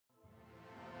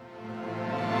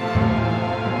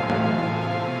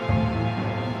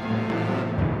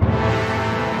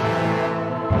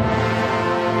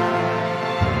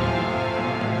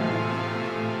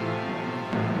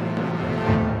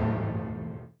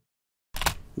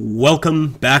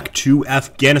Welcome back to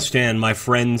Afghanistan, my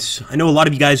friends. I know a lot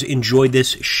of you guys enjoyed this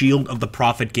Shield of the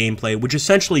Prophet gameplay, which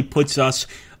essentially puts us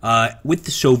with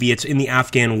the Soviets in the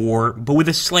Afghan war, but with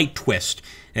a slight twist.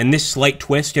 And this slight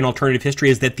twist in alternative history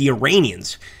is that the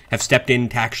Iranians have stepped in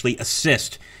to actually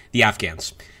assist the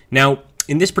Afghans. Now,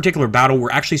 in this particular battle,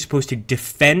 we're actually supposed to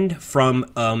defend from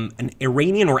an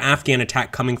Iranian or Afghan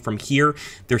attack coming from here.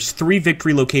 There's 3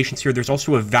 victory locations here. There's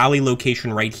also a valley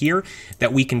location right here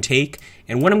that we can take.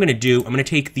 And what I'm going to do, I'm going to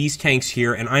take these tanks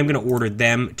here, and I'm going to order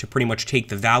them to pretty much take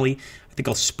the valley. I think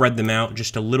I'll spread them out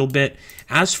just a little bit.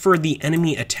 As for the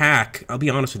enemy attack, I'll be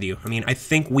honest with you. I mean, I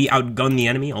think we outgunned the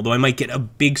enemy, although I might get a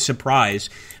big surprise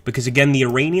because, again, the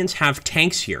Iranians have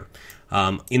tanks here.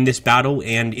 In this battle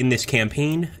and in this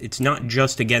campaign, it's not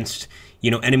just against,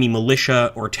 enemy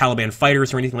militia or Taliban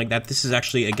fighters or anything like that. This is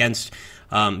actually against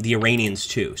the Iranians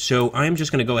too. So I'm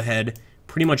just going to go ahead,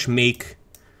 pretty much make,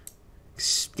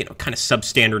 kind of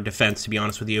substandard defense, to be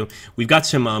honest with you. We've got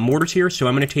some mortars here, so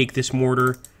I'm going to take this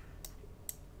mortar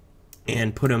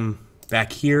and put him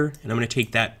back here, and I'm going to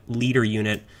take that leader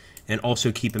unit and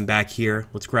also keep him back here.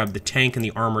 Let's grab the tank and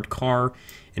the armored car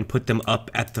and put them up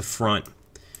at the front.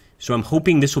 So I'm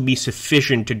hoping this will be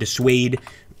sufficient to dissuade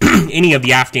any of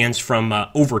the Afghans from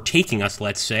overtaking us,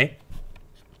 let's say.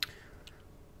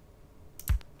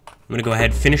 I'm going to go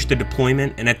ahead and finish the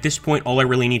deployment, and at this point, all I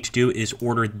really need to do is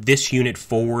order this unit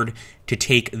forward to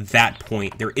take that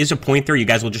point. There is a point there. You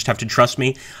guys will just have to trust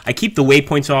me. I keep the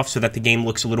waypoints off so that the game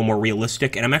looks a little more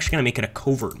realistic, and I'm actually going to make it a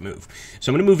covert move. So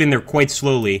I'm going to move in there quite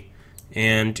slowly,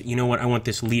 and you know what? I want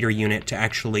this leader unit to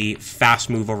actually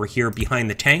fast move over here behind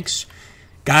the tanks.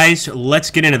 Guys, let's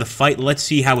get into the fight. Let's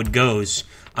see how it goes.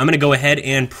 I'm going to go ahead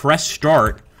and press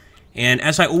start. And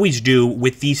as I always do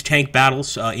with these tank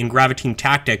battles in Graviteam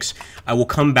Tactics, I will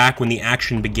come back when the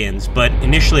action begins. But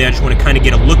initially, I just want to kind of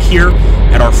get a look here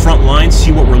at our front lines,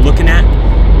 see what we're looking at.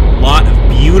 A lot of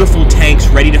beautiful tanks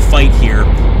ready to fight here.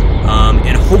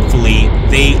 And hopefully,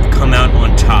 they come out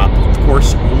on top. Of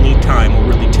course, only time will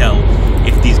really tell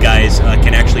if these guys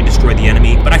can actually destroy the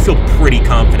enemy. But I feel pretty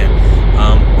confident.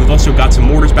 We've also got some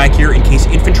mortars back here in case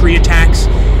infantry attacks.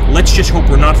 Let's just hope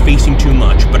we're not facing too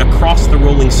much. But across the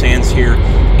rolling sands here,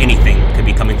 anything could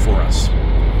be coming for us.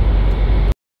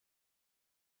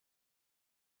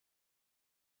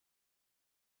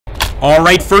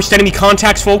 Alright, first enemy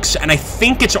contacts, folks. And I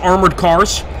think it's armored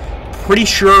cars. Pretty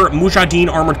sure Mujahideen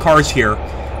armored cars here.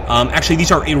 Actually,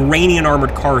 these are Iranian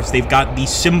armored cars. They've got the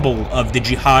symbol of the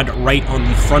jihad right on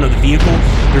the front of the vehicle.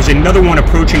 There's another one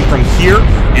approaching from here,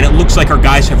 and it looks like our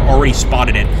guys have already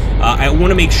spotted it. I want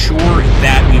to make sure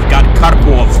that we've got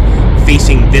Karpov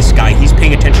facing this guy. He's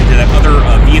paying attention to that other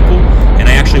vehicle, and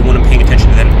I actually want him paying attention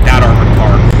to that armored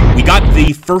car. We got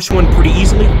the first one pretty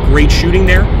easily. Great shooting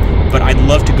there, but I'd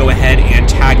love to go ahead and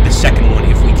tag the second one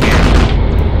if we can.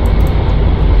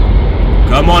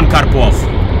 Come on,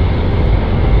 Karpov.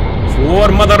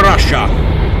 For Mother Russia.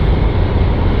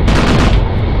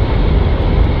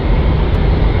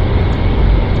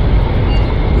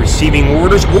 Receiving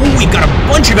orders. Oh, we've got a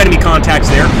bunch of enemy contacts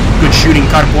there. Good shooting,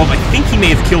 Karpov. I think he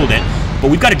may have killed it, but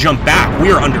we've got to jump back.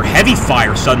 We are under heavy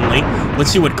fire suddenly.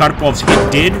 Let's see what Karpov's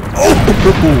hit did. Oh,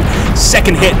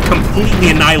 second hit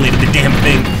completely annihilated the damn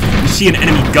thing. We see an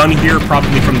enemy gun here,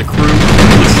 probably from the crew.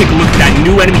 Let's take a look at that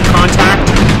new enemy contact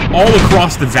all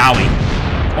across the valley.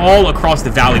 All across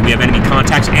the valley, we have enemy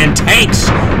contacts and tanks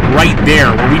right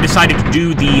there, where we decided to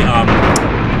do the,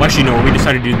 where we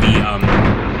decided to do the,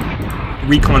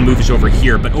 recon move is over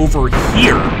here, but over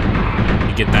here,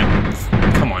 you get that,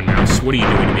 come on, mouse, what are you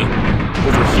doing to me?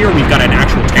 Over here, we've got an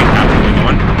actual tank battle going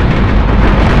on,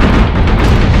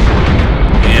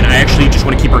 and I actually just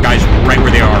want to keep our guys right where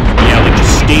they are. Yeah, like,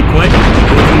 just stay put.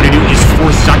 What I'm going to do is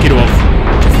force Zakirov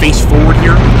to face forward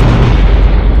here.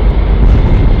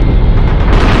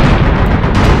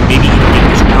 Maybe even get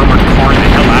this armored car the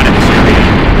hell out of this area.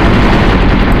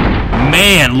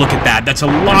 Man, look at that. That's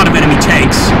a lot of enemy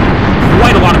tanks.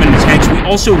 Quite a lot of enemy tanks. We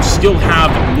also still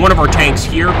have one of our tanks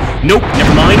here. Nope,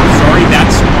 never mind. Sorry,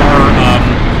 that's our,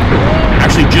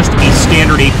 actually just a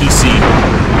standard APC.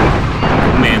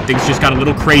 Oh, man, things just got a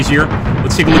little crazier.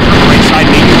 Let's take a look at the right side.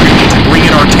 Maybe we're going to need to bring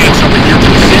in our tanks over here to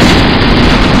assist.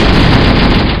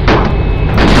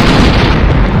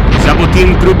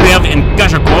 Zabutin, Grubev, and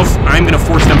Gazhakov. I'm going to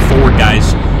force them forward,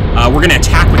 guys. We're going to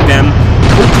attack with them.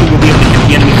 Hopefully we'll be able to hit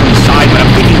the enemy from the side, but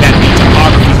I'm thinking that the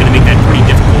topography is going to make that pretty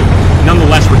difficult.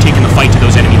 Nonetheless, we're taking the fight to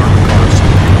those enemy armored cars.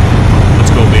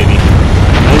 Let's go, baby.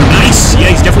 Oh, nice!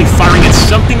 Yeah, he's definitely firing at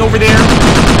something over there,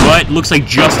 but looks like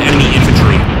just enemy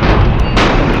infantry.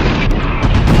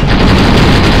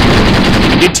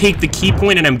 did take the key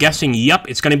point, and I'm guessing, yep,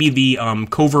 it's going to be the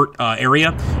covert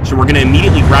area. So we're going to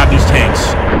immediately grab these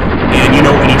tanks, and you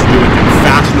know what we need to do with them.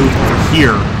 Fast move over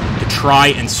here to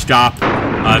try and stop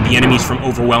the enemies from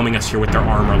overwhelming us here with their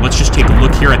armor. Let's just take a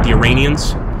look here at the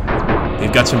Iranians.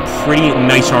 They've got some pretty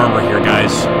nice armor here,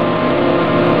 guys.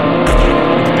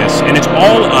 Look at this. And it's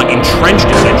all entrenched,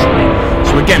 essentially.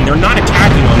 So again, they're not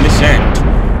attacking on this end.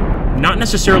 Not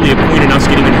necessarily a point in us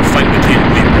getting into a fight we can't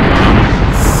win.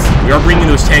 We are bringing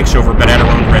those tanks over, but at our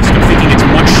own risk. I'm thinking it's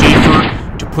much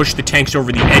safer to push the tanks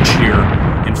over the edge here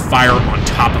and fire on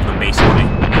top of them, basically.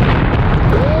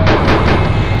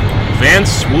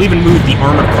 Advance. We'll even move the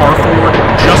armored car forward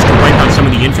just to wipe out some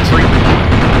of the infantry.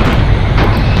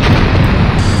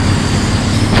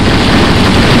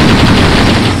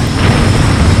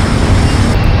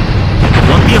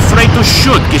 Don't be afraid to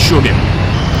shoot, Kishugin.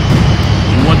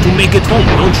 You want to make it home,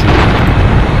 don't you?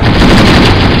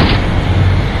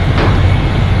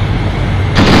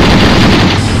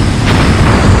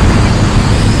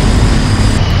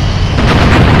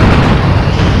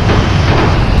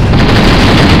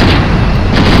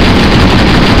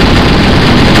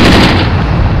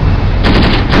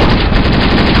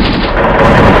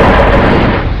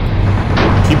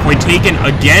 Taken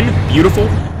again. Beautiful.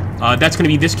 That's going to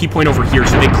be this key point over here,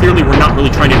 so they clearly were not really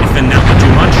trying to defend that one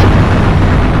too much.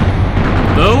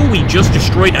 Though we just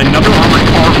destroyed another armored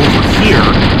car over here,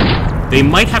 they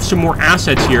might have some more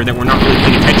assets here that we're not really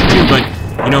paying attention to, but,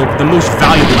 you know, the most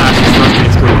valuable assets for us to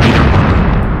destroy would be their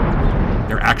armor.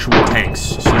 Their actual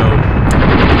tanks. So,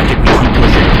 I think we keep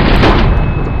pushing.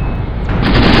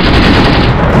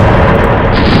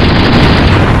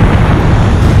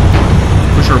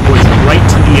 Our boys right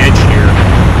to the edge here,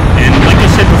 and like I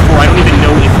said before, I don't even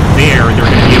know if they're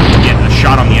going to be able to get a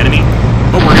shot on the enemy,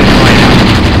 but we're going to try it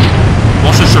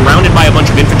out. Also surrounded by a bunch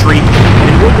of infantry.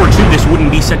 In World War II, this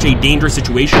wouldn't be such a dangerous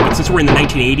situation, but since we're in the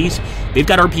 1980s, they've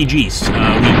got RPGs. We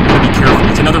want to be careful.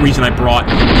 It's another reason I brought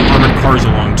armored cars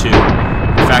along too.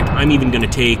 In fact, I'm even going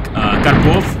to take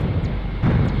Karpov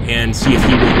and see if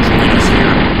he will join us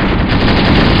here.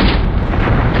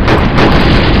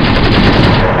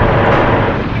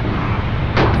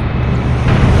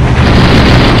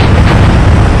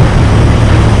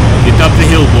 Up the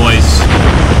hill, boys.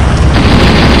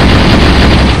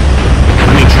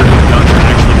 I make sure the guns are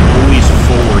actually always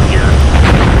forward here.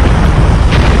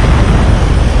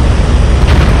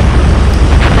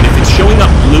 And if it's showing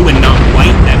up blue and not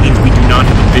white, that means we do not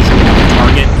have a visual on the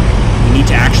target. We need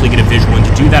to actually get a visual, and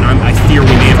to do that, I fear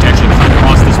we may have to actually cut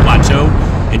across this plateau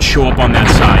and show up on that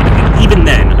side. And even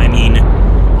then, I mean,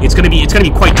 it's gonna be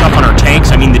quite tough on our tanks.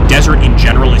 I mean, the desert in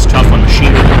general is tough on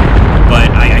machinery,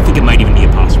 but I think it might even be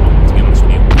impossible.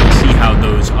 See how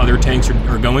those other tanks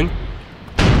are going.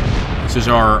 This is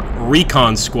our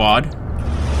recon squad.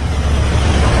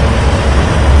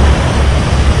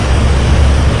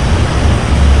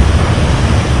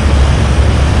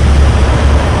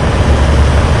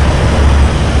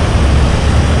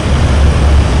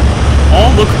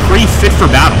 All look pretty fit for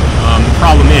battle. The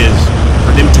problem is,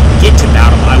 for them to get to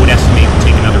battle, I would estimate it would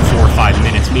take another 4 or 5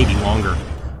 minutes, maybe longer.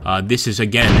 This is,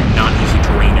 again, not easy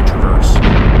terrain to traverse.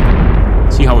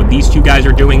 See how these two guys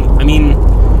are doing. I mean,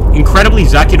 incredibly,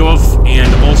 Zakirov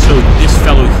and also this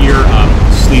fellow here,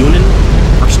 Sliunin,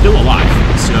 are still alive.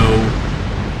 So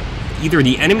either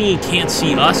the enemy can't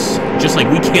see us, just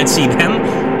like we can't see them,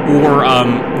 or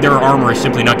their armor is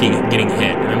simply not getting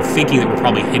hit. And I'm thinking that we're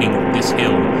probably hitting this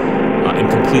hill and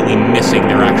completely missing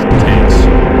their actual tanks.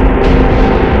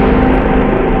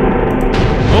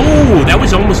 Oh, that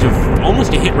was almost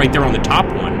a hit right there on the top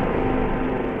one.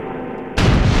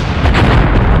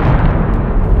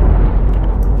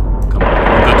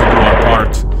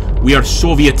 We are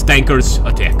Soviet tankers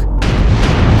attack. 2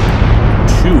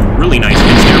 really nice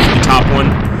hits there for the top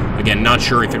one. Again, not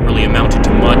sure if it really amounted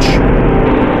to much.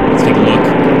 Let's take a look.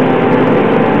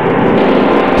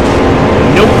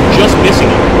 Nope, just missing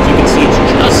it. As you can see, it's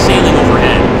just sailing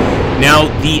overhead. Now,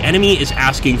 the enemy is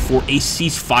asking for a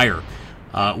ceasefire.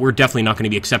 We're definitely not going to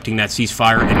be accepting that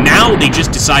ceasefire. And now they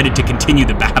just decided to continue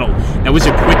the battle. That was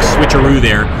a quick switcheroo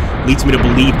there. Leads me to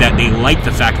believe that they like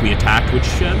the fact we attacked, which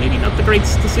maybe not the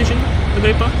greatest decision,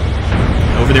 Agripa.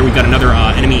 Over there we've got another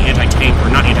enemy anti-tank,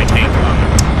 or not anti-tank,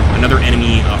 another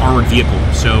enemy armored vehicle.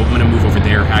 So I'm going to move over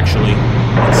there, actually,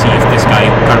 and see if this guy,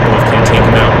 Karpov, can take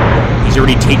him out. He's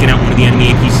already taken out one of the enemy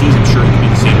APCs. I'm sure he can do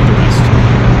the same with the rest.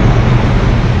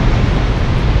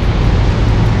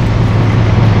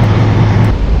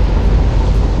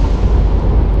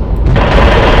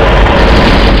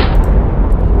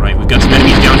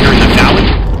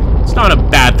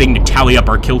 Thing to tally up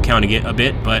our kill count a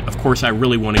bit, but of course I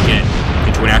really want to get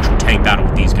into into an actual tank battle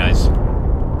with these guys.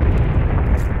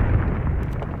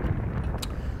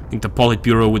 I think the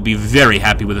Politburo would be very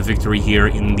happy with a victory here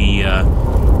in the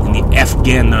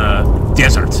Afghan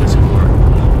deserts, as it were.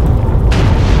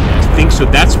 I think so.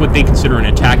 That's what they consider an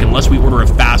attack. Unless we order a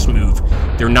fast move,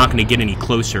 they're not going to get any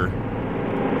closer.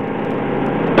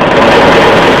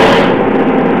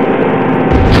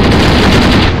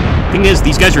 Thing is,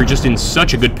 these guys are just in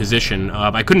such a good position.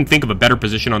 I couldn't think of a better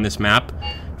position on this map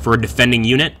for a defending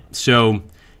unit. So,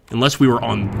 unless we were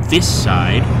on this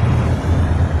side,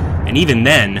 and even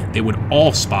then, they would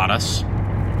all spot us.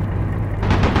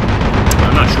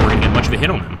 I'm not sure we're going to get much of a hit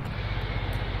on them.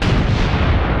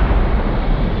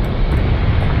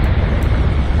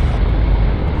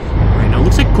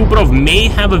 Looks like Kuprov may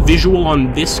have a visual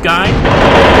on this guy.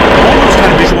 Almost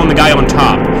had a visual on the guy on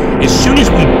top. As soon as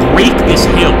we break this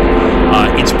hill,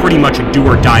 it's pretty much a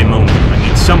do-or-die moment. I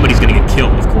mean, somebody's going to get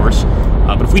killed, of course.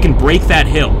 But if we can break that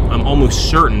hill, I'm almost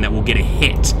certain that we'll get a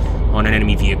hit on an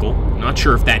enemy vehicle. Not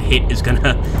sure if that hit is going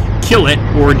to kill it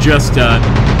or just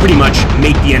pretty much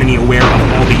make the enemy aware of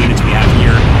all the units we have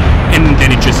here. And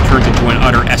then it just turns into an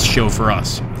utter S-show for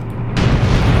us.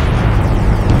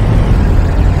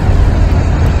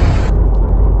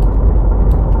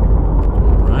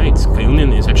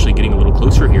 Kayunin is actually getting a little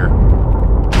closer here.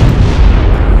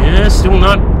 Yeah, still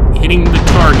not hitting the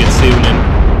target, Kayunin.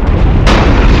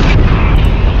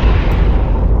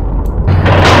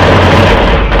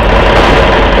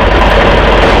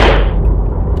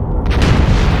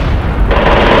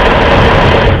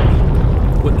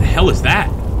 What the hell is that?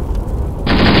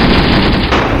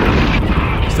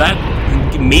 Is that...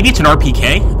 maybe it's an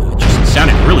RPK? It just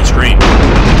sounded really strange.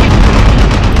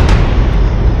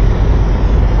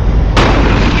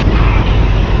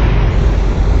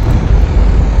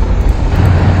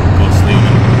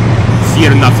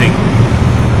 Fear nothing.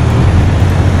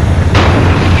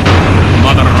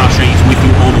 Mother Russia is with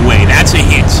you all the way. That's a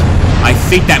hit. I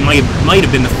think that might have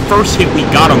been the first hit we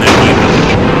got on that vehicle.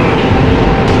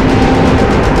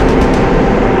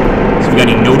 So we got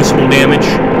any noticeable damage?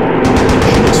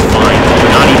 She looks fine.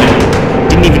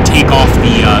 Didn't even take off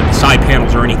the side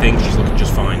panels or anything. She's looking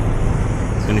just fine.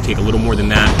 It's going to take a little more than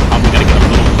that. Probably got to get a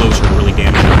little closer to really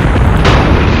damage her.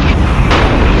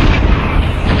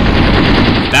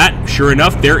 That, sure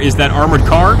enough, there is that armored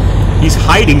car. He's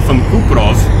hiding from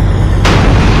Kuprov.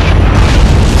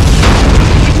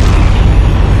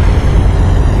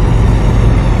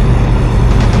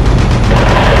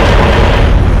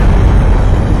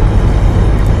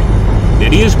 There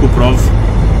he is, Kuprov.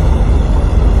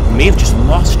 He may have just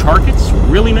lost targets.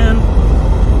 Really, man?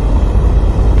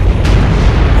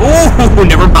 Oh,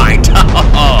 never mind.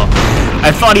 I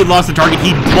thought he lost the target.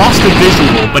 He lost the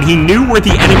visual, but he knew where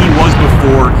the enemy was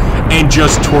before and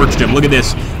just torched him. Look at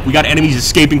this. We got enemies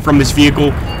escaping from this vehicle,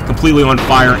 completely on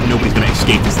fire, and nobody's going to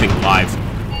escape this thing alive.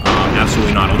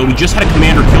 Absolutely not. Although we just had a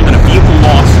commander killed and a vehicle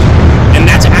lost, and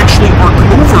that's actually our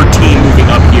covert team moving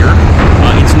up here.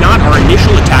 It's not our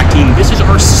initial attack team. This is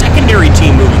our secondary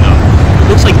team moving up. It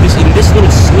looks like this in this little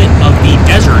slit of the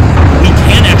desert, we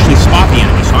can actually spot the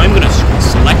enemy. So I'm going to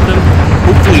select them.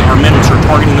 Hopefully our men will start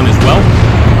targeting them as well.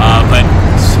 But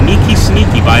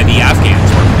sneaky by the Afghans,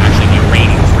 or actually the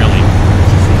Iranians, really.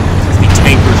 Since the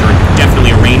tankers are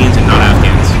definitely Iranians and not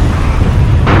Afghans.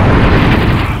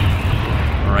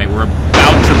 Alright, we're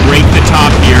about to break the top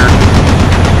here.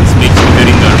 This makes me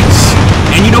very nervous.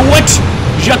 And you know what?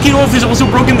 Zakirov has also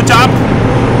broken the top.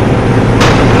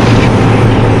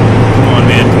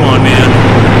 Come on, man.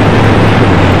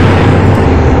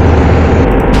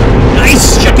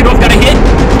 Nice! Zakirov got a hit.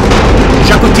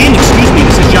 Jakotin, excuse me,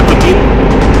 this is Jakotin.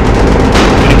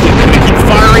 Gonna keep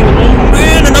firing. Oh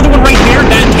man, another one right there.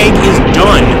 That tank is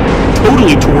done.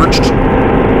 Totally torched.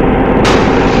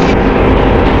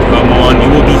 Come on, you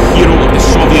will be hero of the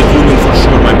Soviet Union for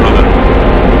sure, my brother.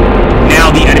 Now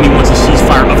the enemy wants a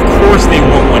ceasefire. Of course they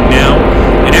want one now.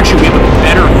 And actually we have a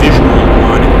better visual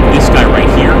on this guy right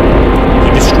here. He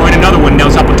destroyed another one. Now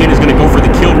Zapotin is going to go for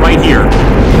the kill right here.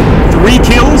 3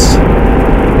 kills.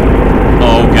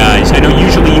 Oh, guys, I know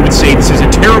usually you would say this is a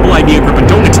terrible idea, Grippa,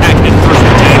 don't attack it in first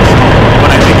tanks,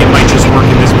 but I think it might just work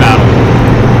in this battle.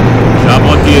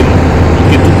 Zapotin, don't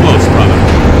get too close, brother.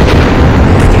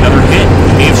 Another hit.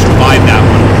 He may have survived that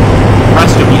one. The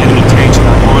rest of the enemy tanks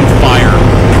are on fire.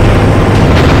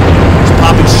 He's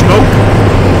popping smoke.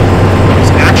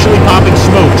 He's actually popping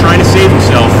smoke, trying to save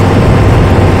himself.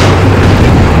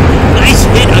 Nice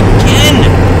hit again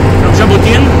from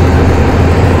Zapotin.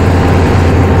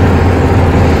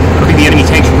 The enemy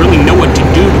tanks really know what to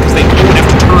do because they would have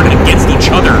to turn against each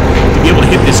other to be able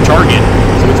to hit this target.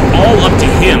 So it's all up to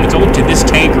him. It's all up to this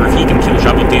tanker if he can kill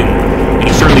Jabotin. and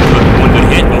he certainly could. One good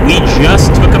hit, but we just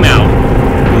took him out.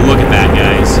 Look at that,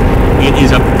 guys. It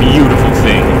is a beautiful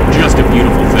thing. Just a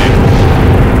beautiful thing.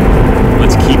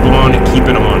 Let's keep on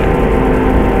keeping on.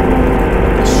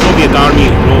 The Soviet army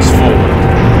rolls forward.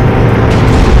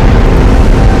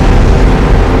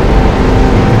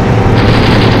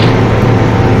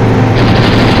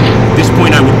 At this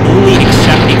point, I would only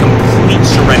accept a complete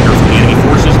surrender from the enemy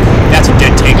forces. That's a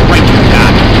dead tank right through the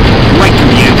back, right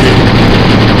through the engine.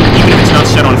 Even if it's not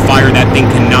set on fire, that thing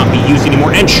cannot be used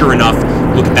anymore. And sure enough,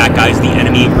 look at that, guys. The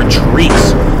enemy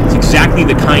retreats. It's exactly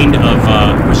the kind of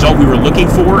result we were looking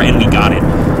for, and we got it.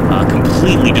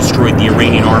 Completely destroyed the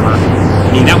Iranian armor.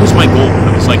 I mean, that was my goal.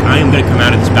 I was like, I am going to come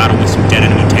out of this battle with some dead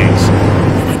enemy tanks.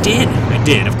 And I did. I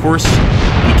did. Of course,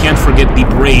 we can't forget the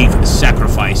brave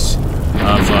sacrifice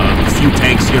of a few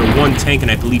tanks here. One tank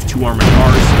and I believe 2 armored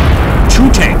cars.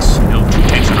 2 tanks. No, 2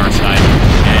 tanks on our side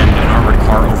and an armored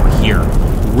car over here.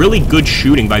 Really good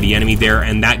shooting by the enemy there,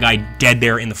 and that guy dead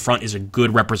there in the front is a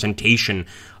good representation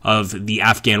of the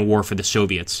Afghan war for the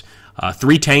Soviets.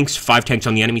 3 tanks, 5 tanks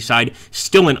on the enemy side.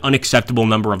 Still an unacceptable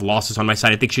number of losses on my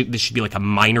side. I think this should be like a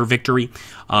minor victory.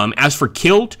 As for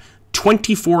killed,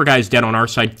 24 guys dead on our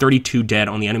side, 32 dead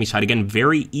on the enemy side. Again,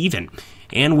 very even.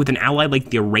 And with an ally like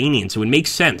the Iranians, so it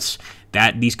makes sense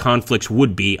that these conflicts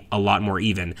would be a lot more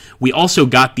even. We also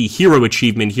got the hero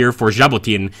achievement here for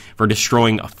Graviteam for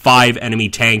destroying 5 enemy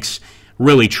tanks.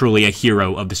 Really, truly a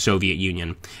hero of the Soviet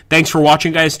Union. Thanks for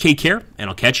watching, guys. Take care, and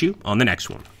I'll catch you on the next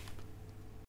one.